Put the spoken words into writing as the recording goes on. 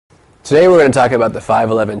Today we're going to talk about the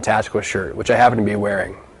 511 tactical shirt, which I happen to be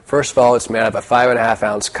wearing. First of all, it's made out of a 5.5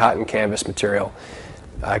 ounce cotton canvas material.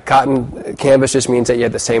 Cotton canvas just means that you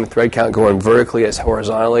have the same thread count going vertically as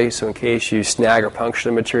horizontally, so in case you snag or puncture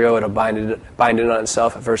the material, it'll bind it on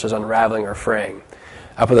itself versus unraveling or fraying.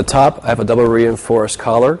 Up at the top, I have a double reinforced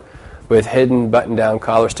collar with hidden button-down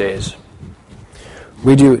collar stays.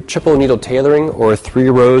 We do triple needle tailoring, or 3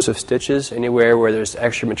 rows of stitches anywhere where there's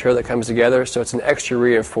extra material that comes together, so it's an extra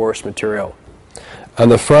reinforced material. On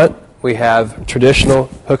the front, we have traditional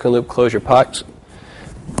hook and loop closure pockets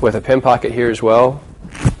with a pin pocket here as well.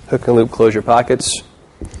 Hook and loop closure pockets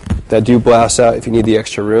that do blast out if you need the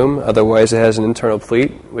extra room. Otherwise, it has an internal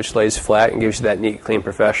pleat which lays flat and gives you that neat, clean,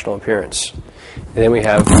 professional appearance. And then we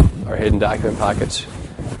have our hidden document pockets.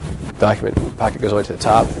 Document pocket goes all the way to the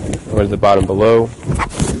top, all the way to the bottom below.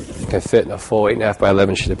 It can fit in a full 8.5 by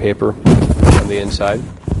 11 sheet of paper on the inside.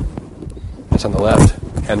 That's on the left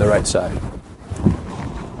and the right side.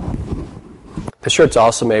 The shirt's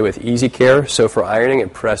also made with easy care, so for ironing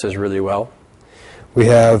it presses really well. We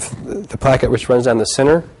have the pocket which runs down the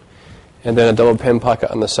center, and then a double pin pocket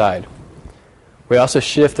on the side. We also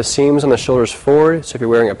shift the seams on the shoulders forward, so if you're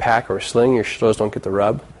wearing a pack or a sling, your shoulders don't get the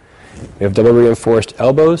rub. We have double reinforced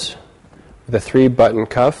elbows with a 3-button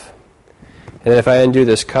cuff. And then if I undo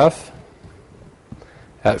this cuff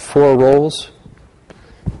at 4 rolls,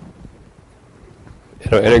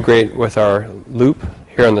 it'll integrate with our loop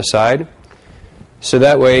here on the side. So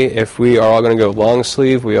that way, if we are all going to go long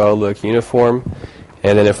sleeve, we all look uniform.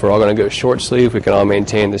 And then if we're all going to go short sleeve, we can all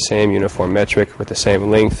maintain the same uniform metric with the same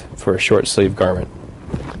length for a short sleeve garment.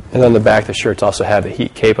 And on the back, the shirts also have the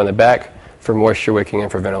heat cape on the back for moisture wicking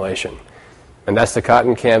and for ventilation. And that's the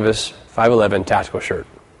cotton canvas 511 tactical shirt.